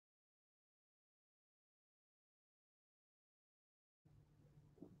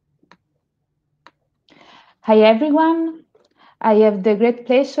Hi everyone. I have the great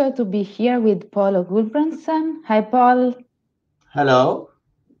pleasure to be here with Pål Gulbrandsen. Hi Paul. Hello.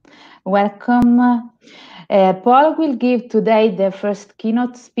 Welcome. Paul will give today the first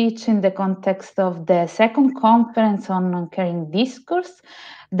keynote speech in the context of the second conference on caring discourse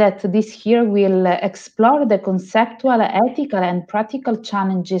that this year will explore the conceptual, ethical and practical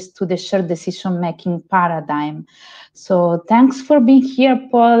challenges to the shared decision-making paradigm. So thanks for being here,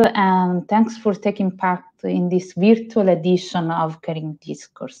 Paul, and thanks for taking part in this virtual edition of Caring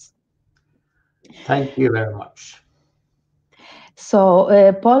Discourse. Thank you very much. So,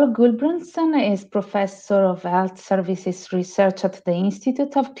 Pål Gulbrandsen is Professor of Health Services Research at the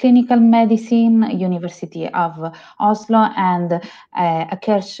Institute of Clinical Medicine, University of Oslo and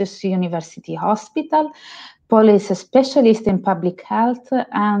Akershus University Hospital. Pål is a specialist in public health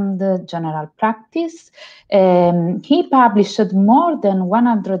and general practice. He published more than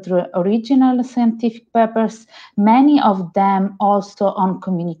 100 original scientific papers, many of them also on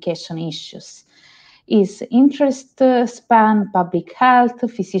communication issues. His interests span public health,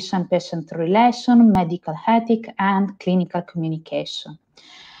 physician-patient relation, medical ethics, and clinical communication.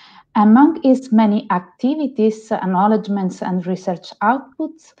 Among his many activities, acknowledgements, and research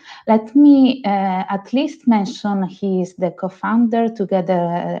outputs, let me at least mention he is the co-founder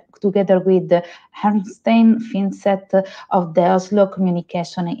together with Herstein Finset of the Oslo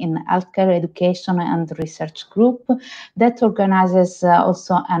Communication in Healthcare Education and Research Group that organizes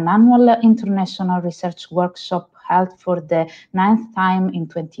also an annual international research workshop held for the 9th time in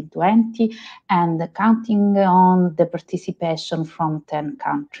 2020 and counting on the participation from 10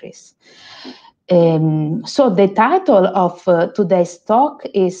 countries. So the title of today's talk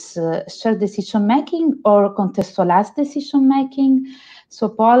is Shared Decision Making or Contextualized Decision Making. So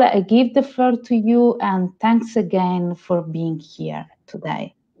Paul, I give the floor to you and thanks again for being here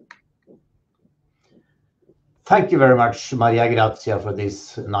today. Thank you very much, Maria Grazia, for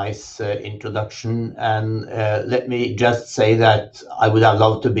this nice introduction. And let me just say that I would have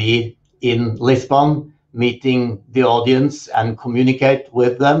loved to be in Lisbon, meeting the audience and communicate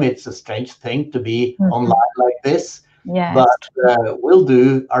with them. It's a strange thing to be online like this, but we'll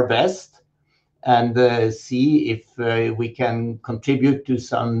do our best and see if we can contribute to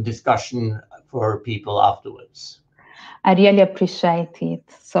some discussion for people afterwards. I really appreciate it.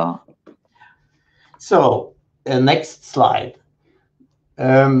 So next slide.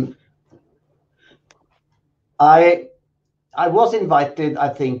 I was invited, I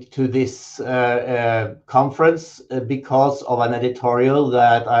think, to this conference because of an editorial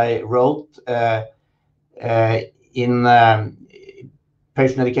that I wrote in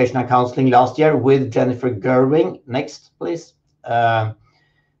Patient Education and Counseling last year with Jennifer Gerwing. Next, please.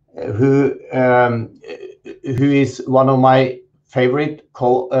 Who is one of my favorite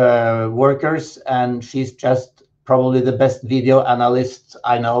co-workers, and she's just probably the best video analyst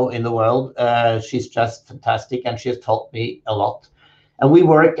I know in the world. She's just fantastic, and she has taught me a lot. And we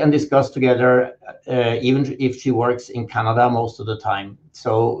work and discuss together, even if she works in Canada most of the time.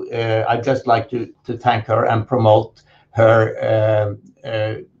 So I'd just like to thank her and promote her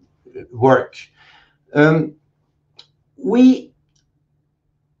work.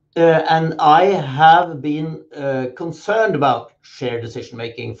 And I have been concerned about shared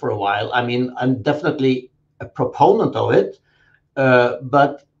decision-making for a while. I mean, I'm definitely a proponent of it.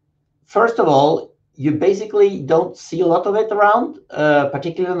 But first of all, you basically don't see a lot of it around,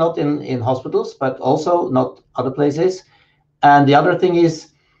 particularly not in hospitals, but also not other places. And the other thing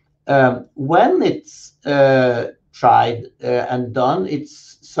is, when it's tried and done,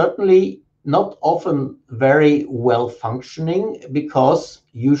 it's certainly not often very well functioning, because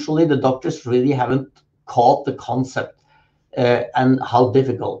usually the doctors really haven't caught the concept and how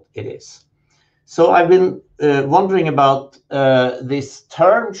difficult it is. So I've been wondering about this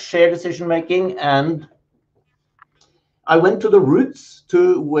term shared decision making, and I went to the roots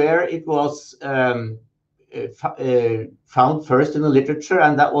to where it was found first in the literature,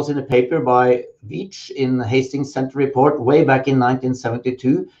 and that was in a paper by Veitch in the Hastings Center report way back in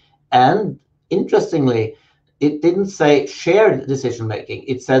 1972. And interestingly, it didn't say shared decision making,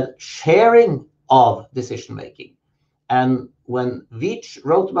 it said sharing of decision making. And when Veitch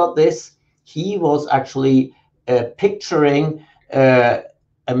wrote about this, he was actually picturing a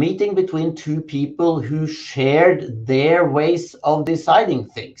meeting between two people who shared their ways of deciding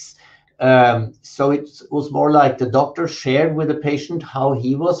things. So it was more like the doctor shared with the patient how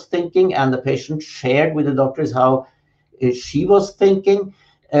he was thinking, and the patient shared with the doctors how she was thinking.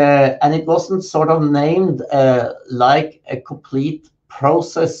 And it wasn't sort of named like a complete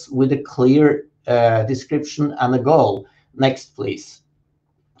process with a clear description and a goal. Next, please.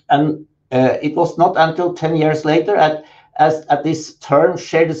 And It was not until 10 years later at this term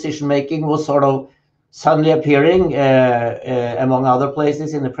shared decision making was sort of suddenly appearing among other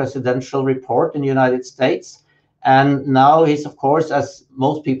places in the presidential report in the United States. And now he's, of course, as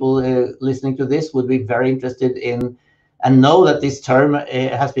most people listening to this would be very interested in and know that this term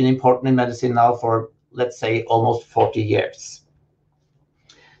has been important in medicine now for, let's say, almost 40 years.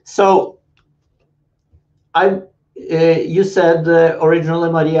 So you said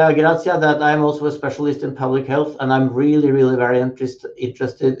originally, Maria Grazia, that I'm also a specialist in public health, and I'm really, really very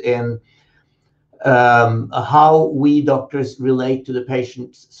interested in how we doctors relate to the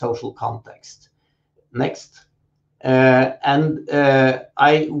patient's social context. Next.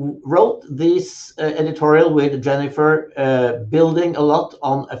 I wrote this editorial with Jennifer, building a lot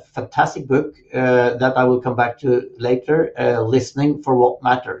on a fantastic book that I will come back to later, Listening for What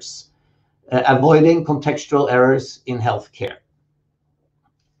Matters, Avoiding Contextual Errors in Healthcare.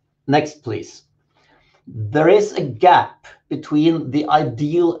 Next, please. There is a gap between the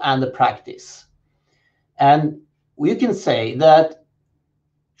ideal and the practice. And we can say that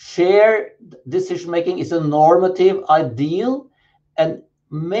shared decision-making is a normative ideal, and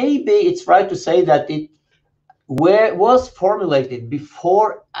maybe it's right to say that it was formulated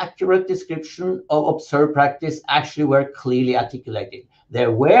before accurate description of observed practice actually were clearly articulated.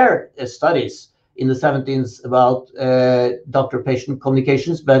 There were studies in the 70s about doctor-patient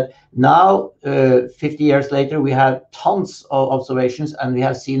communications, but now, 50 years later, we have tons of observations, and we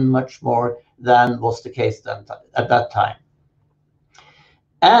have seen much more than was the case then, at that time.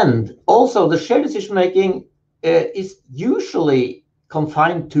 And also, the shared decision-making is usually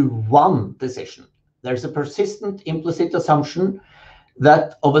confined to one decision. There's a persistent implicit assumption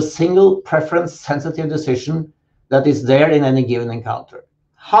that of a single preference-sensitive decision that is there in any given encounter.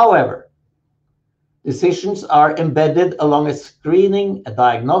 However, decisions are embedded along a screening, a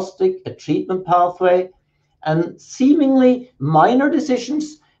diagnostic, a treatment pathway, and seemingly minor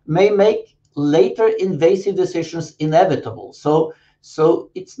decisions may make later invasive decisions inevitable. So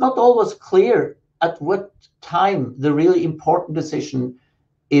it's not always clear at what time the really important decision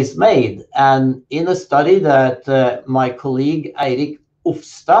is made. And in a study that my colleague Eirik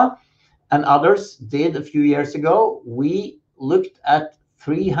Ofstad and others did a few years ago, we looked at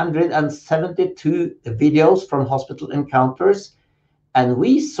 372 videos from hospital encounters, and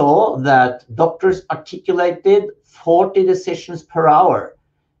we saw that doctors articulated 40 decisions per hour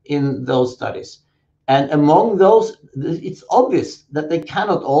in those studies. And among those, it's obvious that they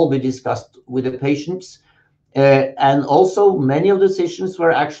cannot all be discussed with the patients. And also, many of the decisions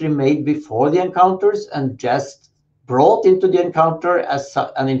were actually made before the encounters and just brought into the encounter as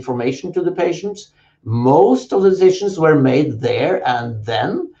an information to the patients. Most of the decisions were made there and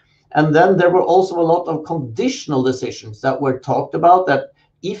then. And then there were also a lot of conditional decisions that were talked about, that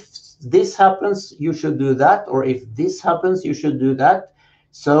if this happens, you should do that, or if this happens, you should do that.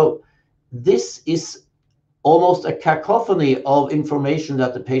 So this is almost a cacophony of information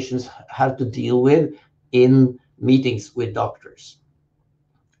that the patients have to deal with in meetings with doctors.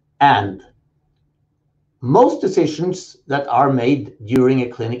 And most decisions that are made during a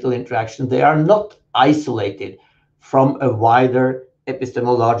clinical interaction, they are not isolated from a wider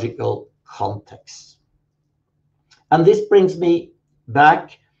epistemological context. And this brings me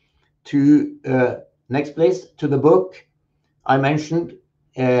back to, next place, to the book I mentioned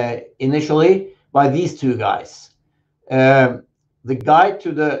initially by these two guys. The guy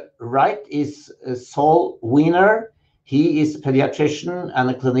to the right is Saul Wiener. He is a pediatrician and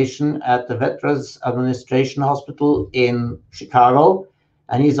a clinician at the Veterans Administration Hospital in Chicago.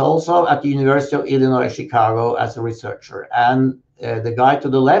 And he's also at the University of Illinois, Chicago as a researcher. And the guy to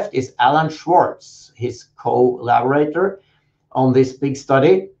the left is Alan Schwartz, his collaborator on this big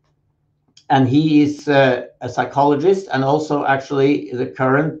study. And he is a psychologist and also actually the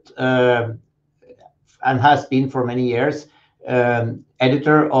current, and has been for many years,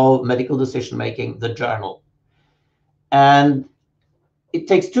 editor of Medical Decision Making, the journal. And it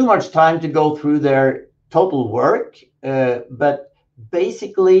takes too much time to go through their total work, but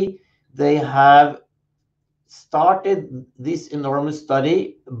basically they have started this enormous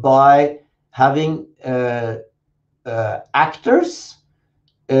study by having actors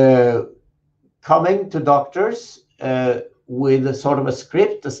coming to doctors with a sort of a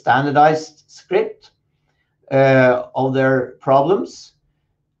script, a standardized script of their problems.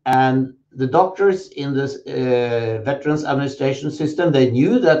 And the doctors in this Veterans Administration system, they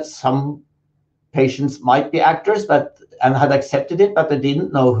knew that some patients might be actors, and had accepted it, but they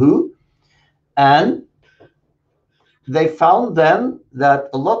didn't know who. And they found then that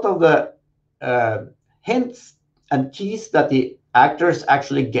a lot of the hints and keys that the actors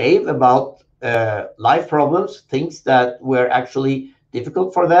actually gave about life problems, things that were actually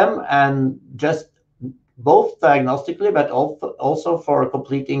difficult for them, and just both diagnostically but also for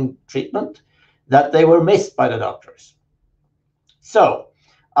completing treatment, that they were missed by the doctors. So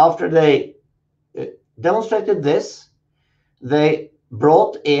after they demonstrated this, they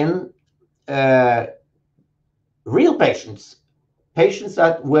brought in real patients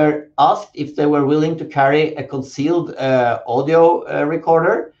that were asked if they were willing to carry a concealed audio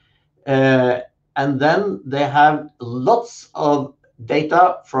recorder. And then they have lots of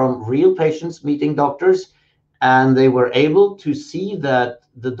data from real patients meeting doctors, and they were able to see that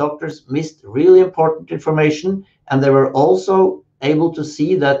the doctors missed really important information, and they were also able to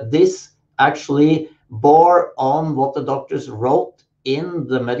see that this actually bore on what the doctors wrote in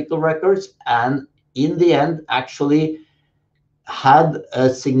the medical records, and in the end actually had a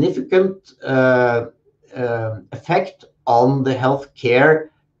significant effect on the health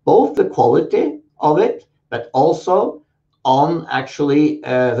care, both the quality of it, but also on actually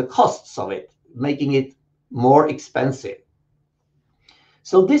the costs of it, making it more expensive.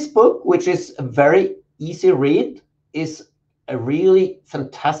 So this book, which is a very easy read, is a really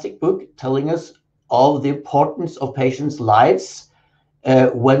fantastic book telling us of the importance of patients' lives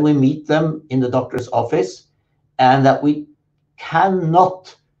when we meet them in the doctor's office, and that we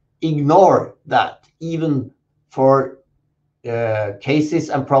cannot ignore that, even for cases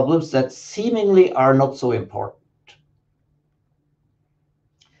and problems that seemingly are not so important.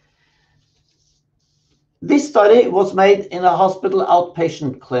 This study was made in a hospital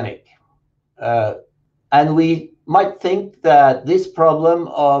outpatient clinic. And we might think that this problem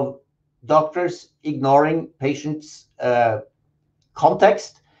of doctors ignoring patients'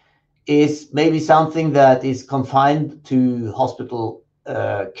 context is maybe something that is confined to hospital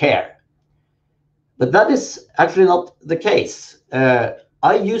care. But that is actually not the case.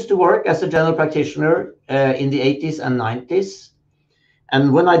 I used to work as a general practitioner in the 80s and 90s.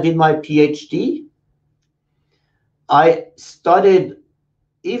 And when I did my PhD, I studied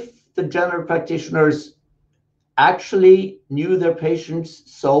if the general practitioners actually knew their patients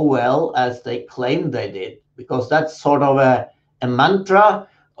so well as they claimed they did, because that's sort of a mantra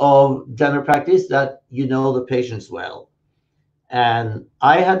of general practice, that you know the patients well. And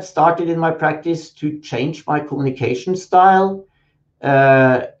I had started in my practice to change my communication style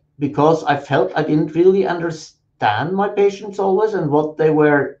because I felt I didn't really understand my patients always, and what they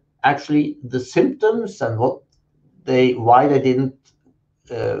were actually the symptoms, and why they didn't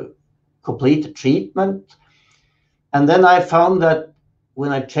complete the treatment. And then I found that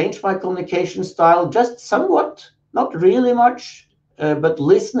when I changed my communication style, just somewhat, not really much, but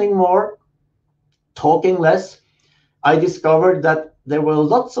listening more, talking less, I discovered that there were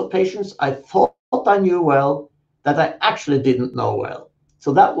lots of patients I thought I knew well that I actually didn't know well.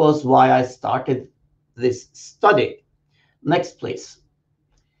 So that was why I started this study. Next, please.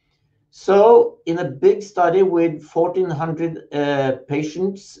 So in a big study with 1,400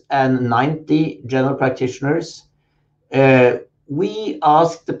 patients and 90 general practitioners, we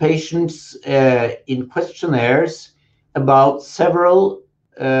asked the patients in questionnaires about several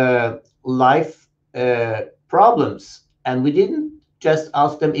life problems. And we didn't just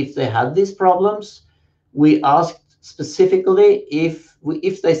ask them if they had these problems. We asked specifically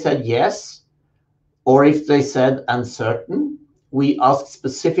if they said yes, or if they said uncertain. We asked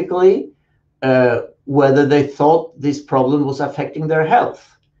specifically whether they thought this problem was affecting their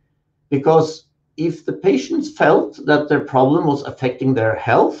health. Because if the patients felt that their problem was affecting their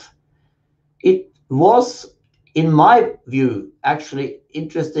health, it was, in my view, actually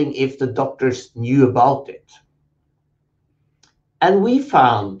interesting if the doctors knew about it. And we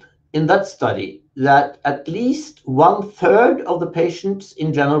found in that study that at least 1/3 of the patients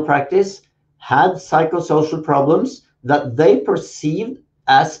in general practice had psychosocial problems that they perceived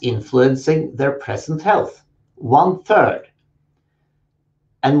as influencing their present health. 1/3.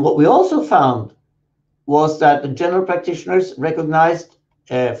 And what we also found was that the general practitioners recognized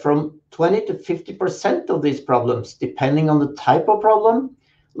from 20 to 50% of these problems, depending on the type of problem.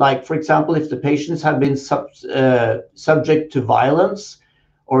 Like, for example, if the patients have been subject to violence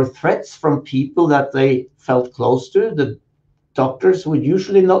or threats from people that they felt close to, the doctors would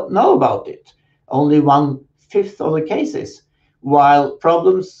usually not know about it. Only 1/5 of the cases. While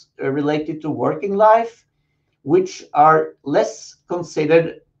problems related to working life, which are less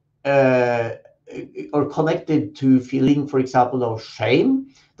considered or connected to feeling, for example, of shame,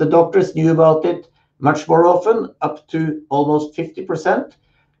 the doctors knew about it much more often, up to almost 50%.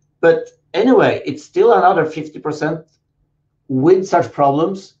 But anyway, it's still another 50% with such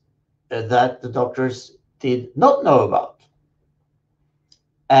problems that the doctors did not know about.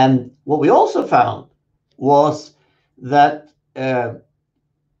 And what we also found was that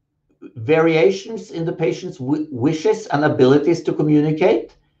variations in the patient's wishes and abilities to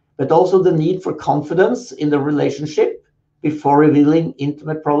communicate, but also the need for confidence in the relationship before revealing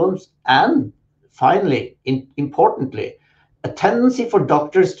intimate problems. And finally, importantly, a tendency for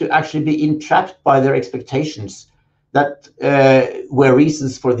doctors to actually be entrapped by their expectations that were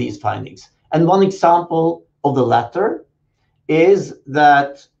reasons for these findings. And one example of the latter is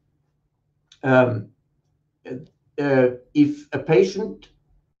that if a patient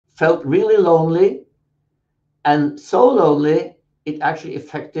felt really lonely, and so lonely it actually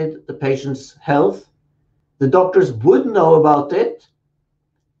affected the patient's health, the doctors would know about it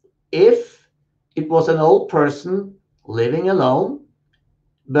if it was an old person living alone.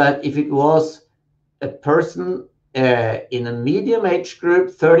 But if it was a person in a medium age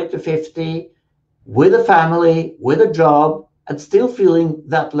group, 30 to 50, with a family, with a job, and still feeling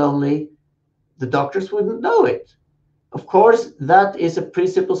that lonely, the doctors wouldn't know it. Of course, that is a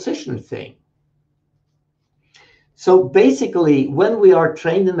presupposition thing. So basically, when we are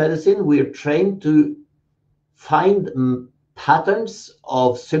trained in medicine, we are trained to find patterns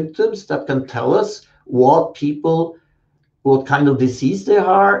of symptoms that can tell us what kind of disease they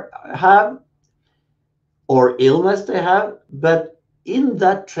have or illness they have. But in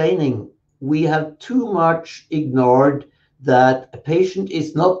that training, we have too much ignored that a patient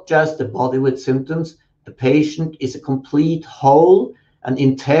is not just a body with symptoms. A patient is a complete whole, an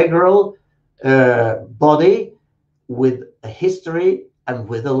integral body with a history and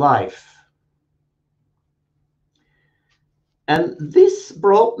with a life. And this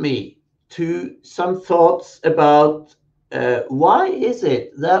brought me to some thoughts about why is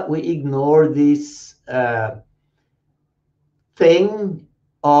it that we ignore this thing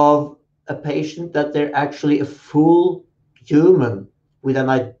of a patient, that they're actually a full human with an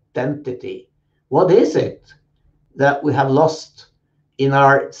identity? What is it that we have lost in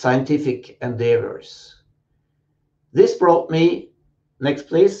our scientific endeavors? This brought me, next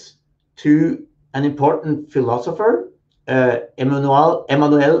please, to an important philosopher, Emmanuel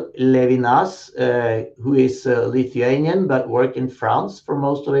Levinas, who is Lithuanian but worked in France for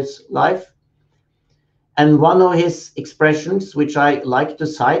most of his life. And one of his expressions, which I like to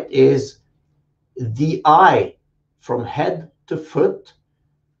cite, is the eye from head to foot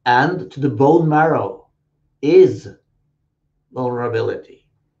and to the bone marrow is vulnerability.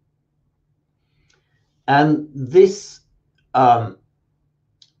 And this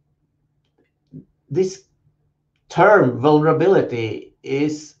term vulnerability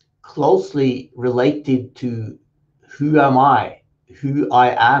is closely related to who am I, who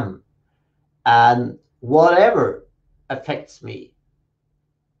I am, and whatever affects me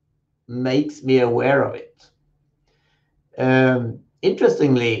makes me aware of it.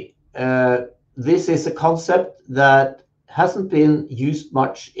 Interestingly, this is a concept that hasn't been used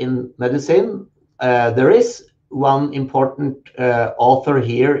much in medicine. There is one important author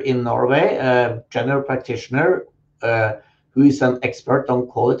here in Norway, a general practitioner, who is an expert on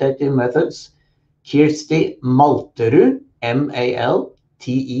qualitative methods, Kirsti Malterud, Malterud,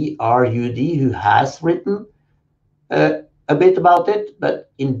 who has written a bit about it,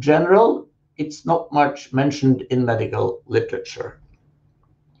 but in general, it's not much mentioned in medical literature.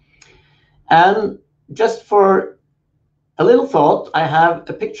 And just for a little thought, I have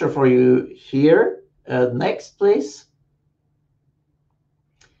a picture for you here. Next, please.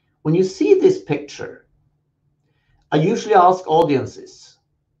 When you see this picture, I usually ask audiences,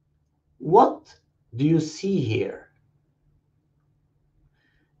 what do you see here?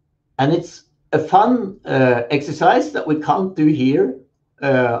 And it's a fun exercise that we can't do here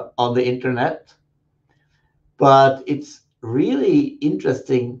on the internet, but it's really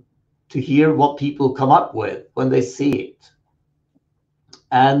interesting to hear what people come up with when they see it.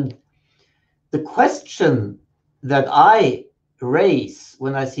 And the question that I raise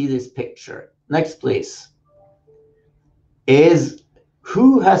when I see this picture, next please, is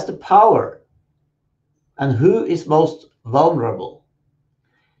who has the power and who is most vulnerable?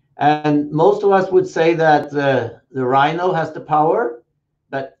 And most of us would say that the rhino has the power,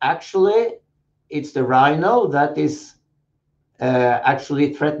 but actually it's the rhino that is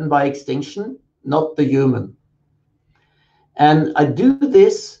actually threatened by extinction, not the human. And I do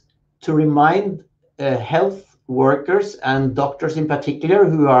this to remind health workers and doctors in particular,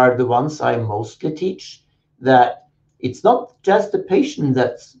 who are the ones I mostly teach, that it's not just the patient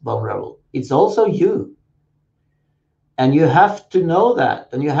that's vulnerable, it's also you. And you have to know that,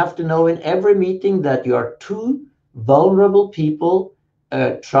 and you have to know in every meeting that you are two vulnerable people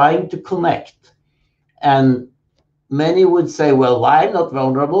trying to connect. And many would say, well, why I'm not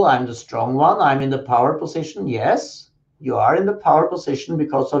vulnerable? I'm the strong one. I'm in the power position. Yes, you are in the power position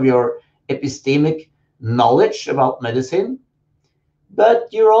because of your epistemic knowledge about medicine, but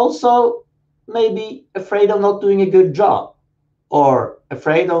you're also maybe afraid of not doing a good job, or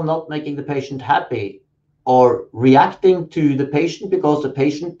afraid of not making the patient happy, or reacting to the patient because the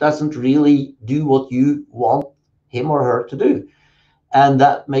patient doesn't really do what you want him or her to do. And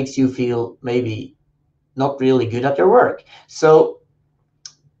that makes you feel maybe not really good at your work. So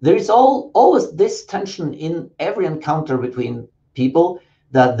there is always this tension in every encounter between people,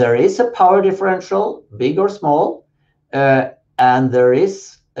 that there is a power differential, big or small, and there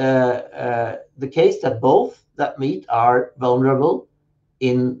is the case that both that meet are vulnerable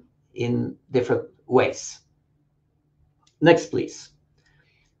in different ways. Next, please.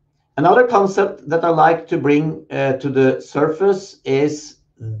 Another concept that I like to bring to the surface is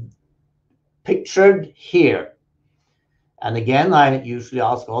pictured here. And again, I usually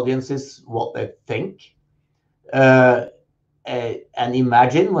ask audiences what they think and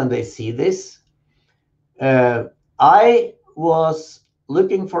imagine when they see this. I was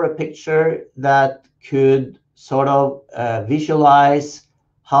looking for a picture that could sort of visualize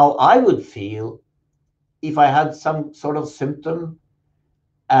how I would feel if I had some sort of symptom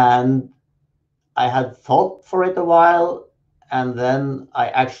and I had thought for it a while, and then I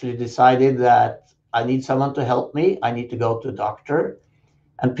actually decided that I need someone to help me. I need to go to a doctor,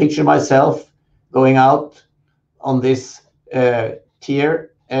 and picture myself going out on this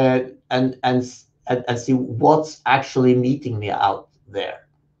tier and see what's actually meeting me out there.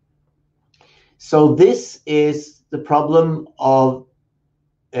 So this is the problem of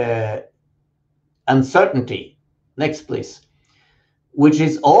uncertainty. Next, please. Which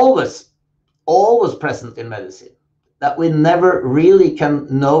is always present in medicine, that we never really can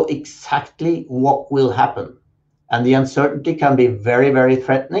know exactly what will happen. And the uncertainty can be very, very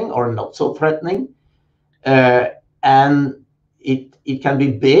threatening or not so threatening. And it can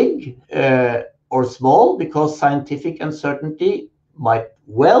be big or small, because scientific uncertainty might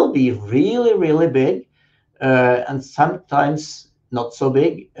well be really, really big, and sometimes not so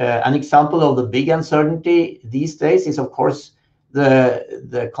big. An example of the big uncertainty these days is, of course,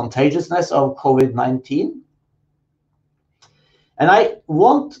 the contagiousness of COVID-19. And I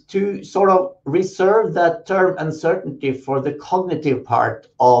want to sort of reserve that term uncertainty for the cognitive part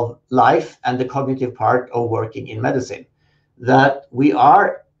of life and the cognitive part of working in medicine. That we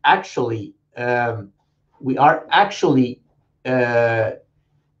are actually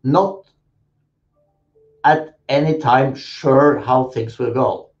not at any time sure how things will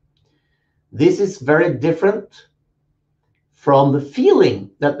go. This is very different from the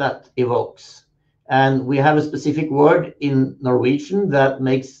feeling that evokes. And we have a specific word in Norwegian that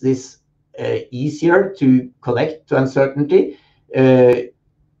makes this easier to connect to uncertainty.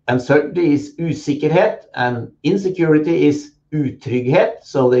 Uncertainty is usikkerhet, and insecurity is utrygghet.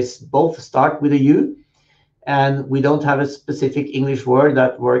 So they both start with a U, and we don't have a specific English word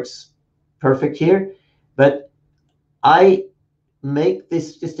that works perfect here. But I make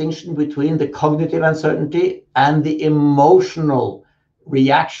this distinction between the cognitive uncertainty and the emotional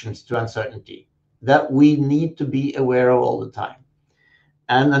reactions to uncertainty that we need to be aware of all the time.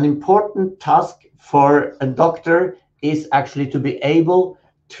 And an important task for a doctor is actually to be able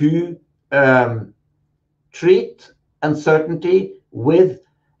to treat uncertainty with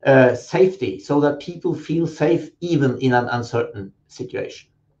safety, so that people feel safe even in an uncertain situation.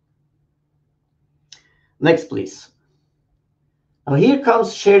 Next, please. Now here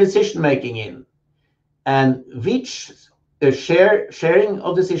comes shared decision making in, and which sharing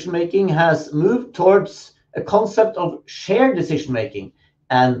of decision making has moved towards a concept of shared decision making.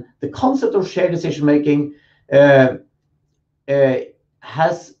 And the concept of shared decision making has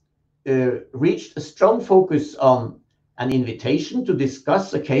reached a strong focus on an invitation to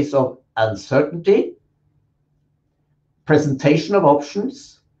discuss a case of uncertainty, presentation of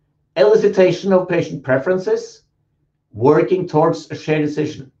options, elicitation of patient preferences, working towards a shared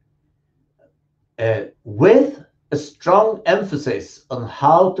decision, with a strong emphasis on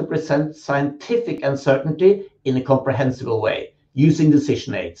how to present scientific uncertainty in a comprehensible way, using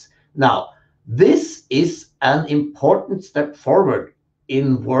decision aids. Now, this is an important step forward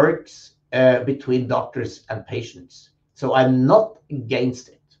in works between doctors and patients. So I'm not against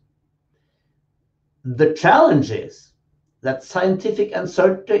it. The challenge is that scientific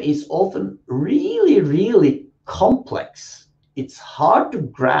uncertainty is often really, really complex. It's hard to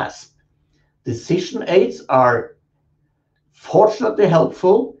grasp. Decision aids are fortunately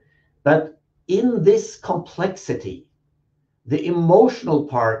helpful, but in this complexity, the emotional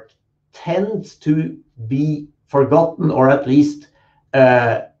part tends to be forgotten, or at least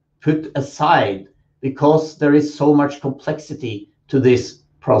put aside, because there is so much complexity to this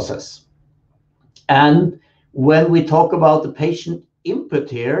process. And when we talk about the patient input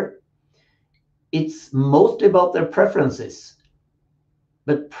here, it's mostly about their preferences.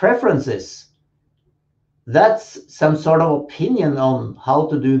 But preferences, that's some sort of opinion on how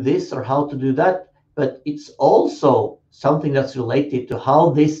to do this or how to do that, but it's also something that's related to how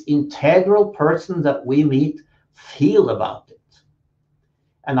this integral person that we meet feel about it.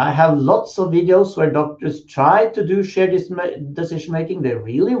 And I have lots of videos where doctors try to do shared decision making. They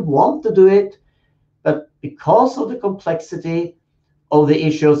really want to do it, but because of the complexity of the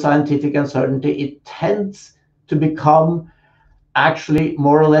issue of scientific uncertainty, it tends to become actually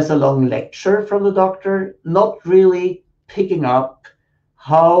more or less a long lecture from the doctor, not really picking up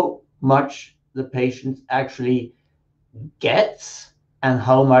how much the patient actually gets and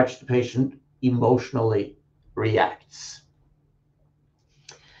how much the patient emotionally reacts.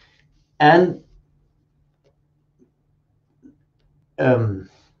 And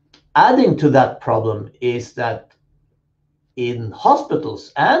adding to that problem is that in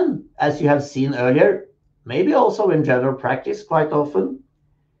hospitals, and as you have seen earlier, maybe also in general practice quite often,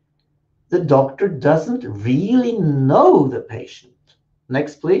 the doctor doesn't really know the patient.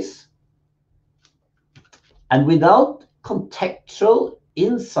 Next, please. And without contextual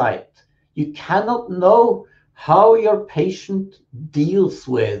insight, you cannot know how your patient deals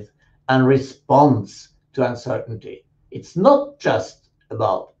with and responds to uncertainty. It's not just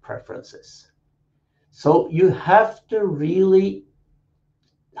about preferences. So you have to really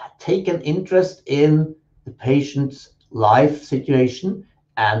take an interest in the patient's life situation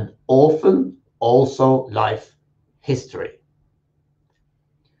and often also life history.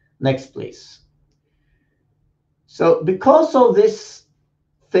 Next, please. So because of this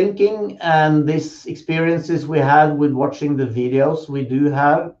thinking and these experiences we had with watching the videos we do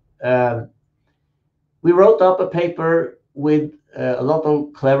have, we wrote up a paper with a lot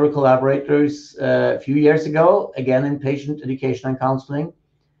of clever collaborators a few years ago, again in patient education and counseling,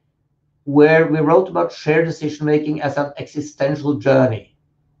 where we wrote about shared decision making as an existential journey.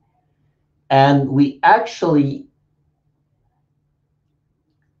 And we actually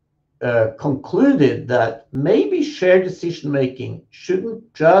concluded that maybe shared decision making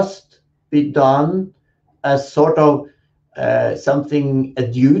shouldn't just be done as sort of something, a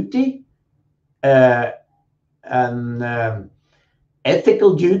duty, an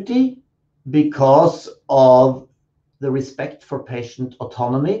ethical duty because of the respect for patient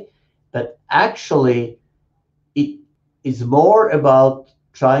autonomy, but actually it is more about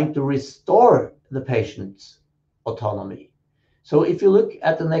trying to restore the patient's autonomy. So if you look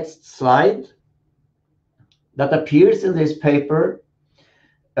at the next slide that appears in this paper,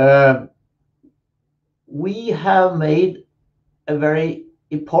 we have made a very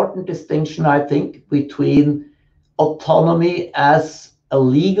important distinction, I think, between autonomy as a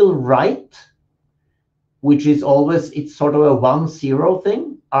legal right, which is always, it's sort of a 1-0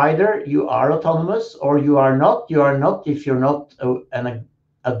 thing. Either you are autonomous or you are not. You are not if you're not an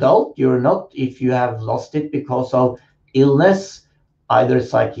adult. You're not if you have lost it because of illness, either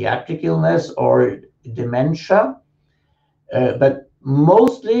psychiatric illness or dementia. But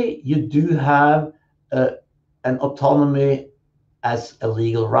mostly you do have an autonomy as a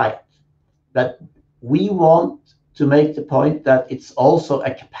legal right. But we want to make the point that it's also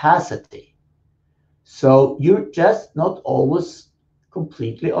a capacity. So you're just not always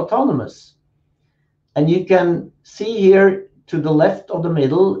completely autonomous. And you can see here to the left of the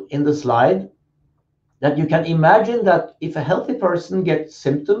middle in the slide that you can imagine that if a healthy person gets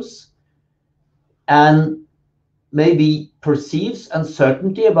symptoms and maybe perceives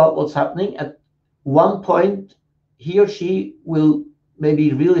uncertainty about what's happening, at one point he or she will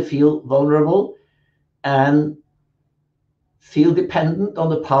maybe really feel vulnerable and feel dependent on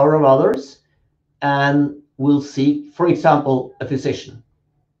the power of others and will seek, for example, a physician.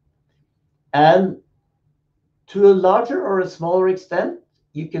 And to a larger or a smaller extent,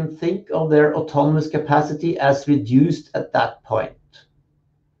 you can think of their autonomous capacity as reduced at that point.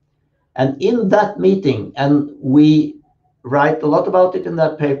 And in that meeting, and we write a lot about it in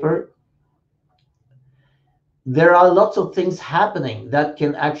that paper, there are lots of things happening that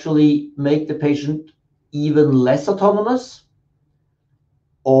can actually make the patient even less autonomous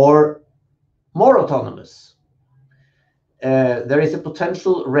or more autonomous. There is a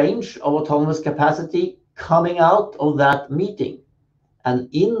potential range of autonomous capacity coming out of that meeting. And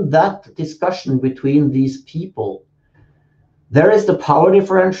in that discussion between these people, there is the power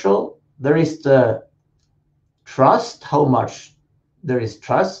differential, there is the trust, how much there is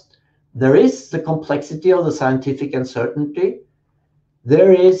trust, There is the complexity of the scientific uncertainty.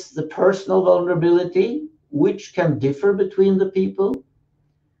 There is the personal vulnerability, which can differ between the people.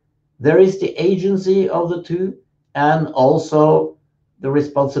 There is the agency of the two, and also the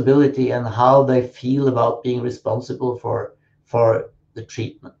responsibility and how they feel about being responsible for the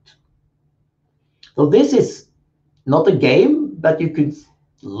treatment. So this is not a game, but you could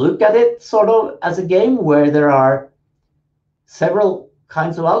look at it sort of as a game where there are several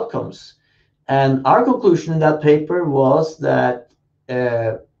kinds of outcomes. And our conclusion in that paper was that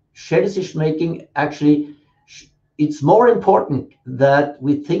shared decision making actually, it's more important that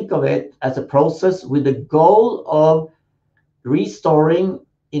we think of it as a process with the goal of restoring,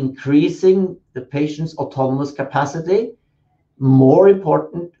 increasing the patient's autonomous capacity, more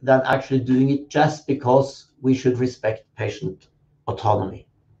important than actually doing it just because we should respect patient autonomy.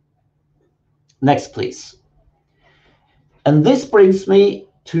 Next, please. And this brings me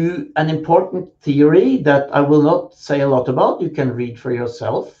to an important theory that I will not say a lot about. You can read for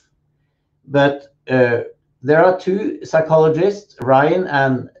yourself. But there are two psychologists, Ryan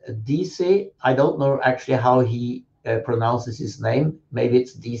and DC. I don't know actually how he pronounces his name. Maybe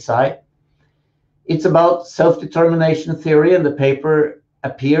it's DC. It's about self-determination theory, and the paper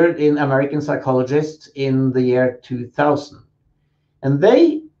appeared in American Psychologist in the year 2000. And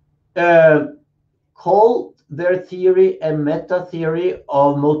they call their theory a meta-theory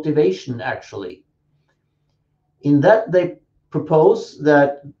of motivation, actually. In that, they propose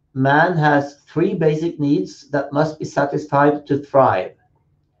that man has three basic needs that must be satisfied to thrive.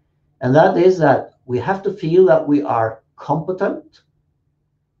 And that is that we have to feel that we are competent,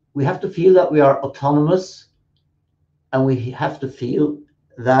 we have to feel that we are autonomous, and we have to feel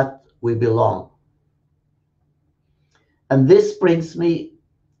that we belong. And this brings me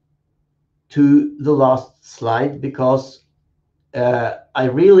to the last slide, because I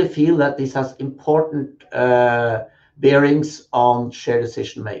really feel that this has important bearings on shared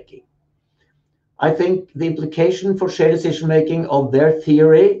decision making. I think the implication for shared decision making of their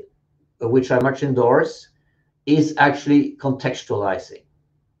theory, which I much endorse, is actually contextualizing.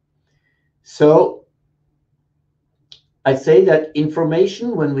 So I say that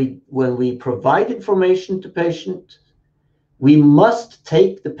information, when we provide information to patient, we must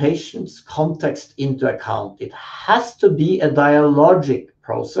take the patient's context into account. It has to be a dialogic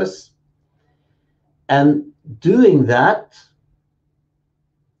process. And doing that,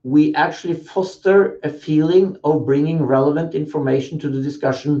 we actually foster a feeling of bringing relevant information to the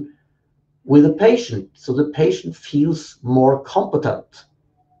discussion with the patient. So the patient feels more competent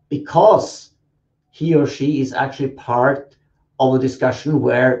because he or she is actually part of a discussion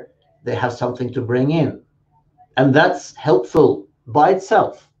where they have something to bring in. And that's helpful by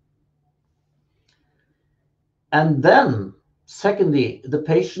itself. And then, secondly, the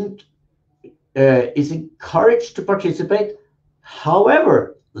patient is encouraged to participate.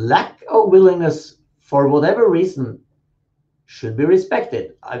 However, lack of willingness for whatever reason should be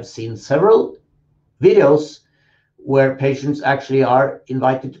respected. I've seen several videos where patients actually are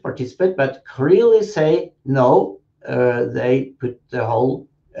invited to participate, but clearly say no. They put the whole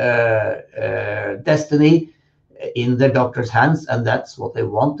destiny in the doctor's hands, and that's what they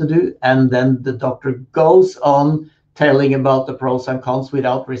want to do. And then the doctor goes on telling about the pros and cons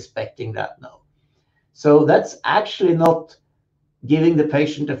without respecting that no. So that's actually not giving the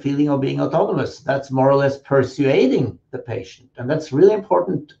patient a feeling of being autonomous. That's more or less persuading the patient. And that's really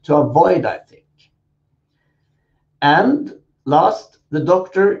important to avoid, I think. And last, the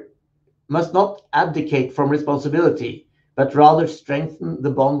doctor must not abdicate from responsibility, but rather strengthen the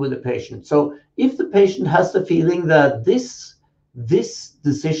bond with the patient. So if the patient has the feeling that this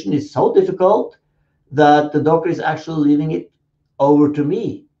decision is so difficult that the doctor is actually leaving it over to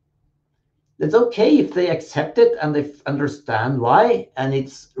me, it's okay if they accept it and they understand why, and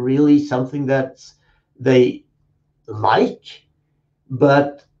it's really something that they like.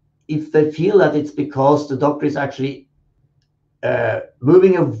 But if they feel that it's because the doctor is actually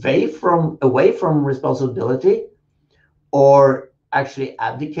moving away from responsibility, or actually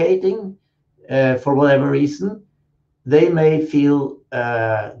abdicating for whatever reason, they may feel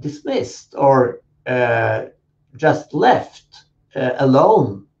dismissed or just left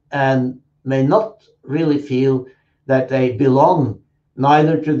alone, and may not really feel that they belong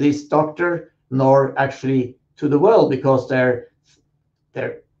neither to this doctor nor actually to the world, because they're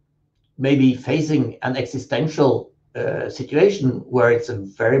maybe facing an existential situation where it's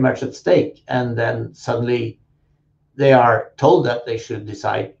very much at stake, and then suddenly they are told that they should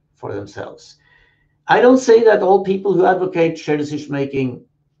decide for themselves. I don't say that all people who advocate shared decision making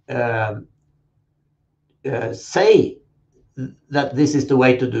say that this is the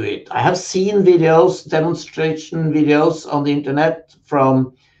way to do it. I have seen videos, demonstration videos on the internet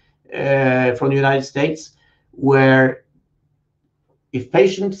from the United States, where if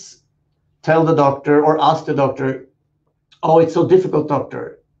patients tell the doctor or ask the doctor, "Oh, it's so difficult,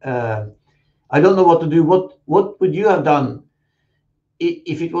 doctor. I don't know what to do. What would you have done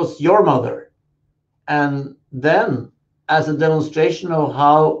if it was your mother?" And then, as a demonstration of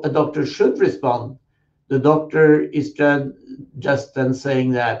how a doctor should respond, the doctor is just then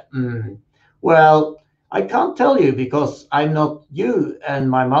saying that, well, I can't tell you because I'm not you and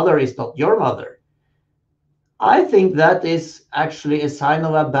my mother is not your mother. I think that is actually a sign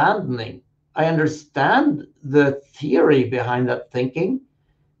of abandoning. I understand the theory behind that thinking,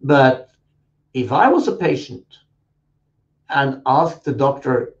 but if I was a patient and asked the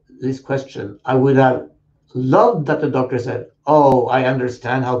doctor this question, I would have loved that the doctor said, "Oh, I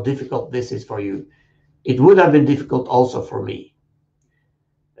understand how difficult this is for you. It would have been difficult also for me."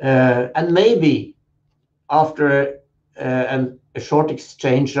 And maybe after a short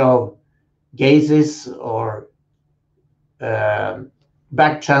exchange of gazes or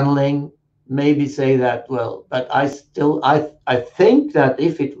back channeling, maybe say that, "Well, but I think that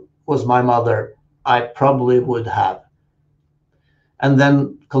if it was my mother, I probably would have," and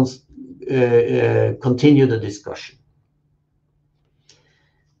then continue the discussion.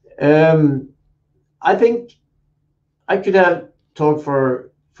 I think I could have talked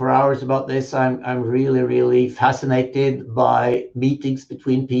for hours about this. I'm really fascinated by meetings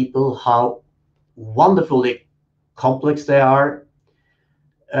between people, how wonderfully complex they are,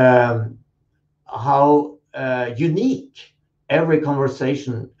 how unique every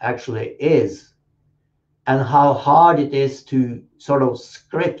conversation actually is, and how hard it is to sort of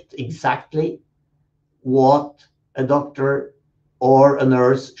script exactly what a doctor or a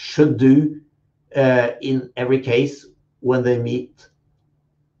nurse should do in every case when they meet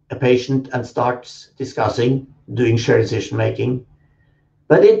a patient and starts discussing doing shared decision making.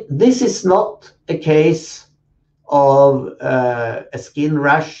 But this is not a case of a skin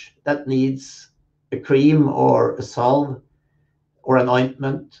rash that needs a cream or a salve or an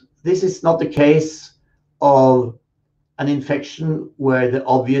ointment. This is not the case of an infection where the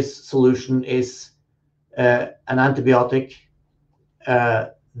obvious solution is an antibiotic.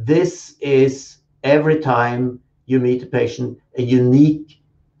 This is, every time you meet a patient, a unique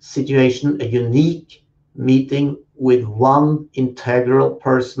situation, a unique meeting with one integral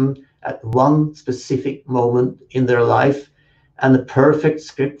person at one specific moment in their life. And the perfect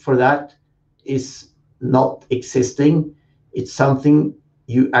script for that is not existing. It's something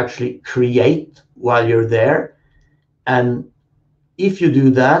you actually create while you're there. And if you do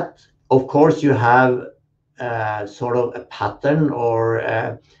that, of course, you have sort of a pattern or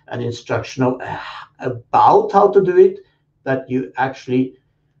an instruction about how to do it, but you actually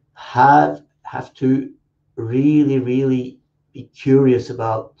have to really be curious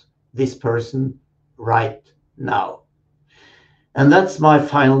about this person right now. And that's my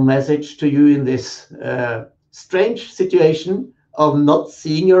final message to you in this strange situation of not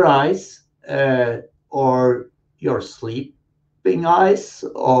seeing your eyes or your sleeping eyes,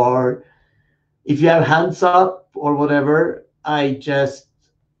 or if you have hands up or whatever. I just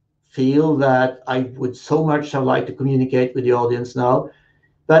feel that I would so much have liked to communicate with the audience now,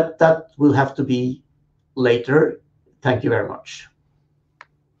 but that will have to be later. Thank you very much.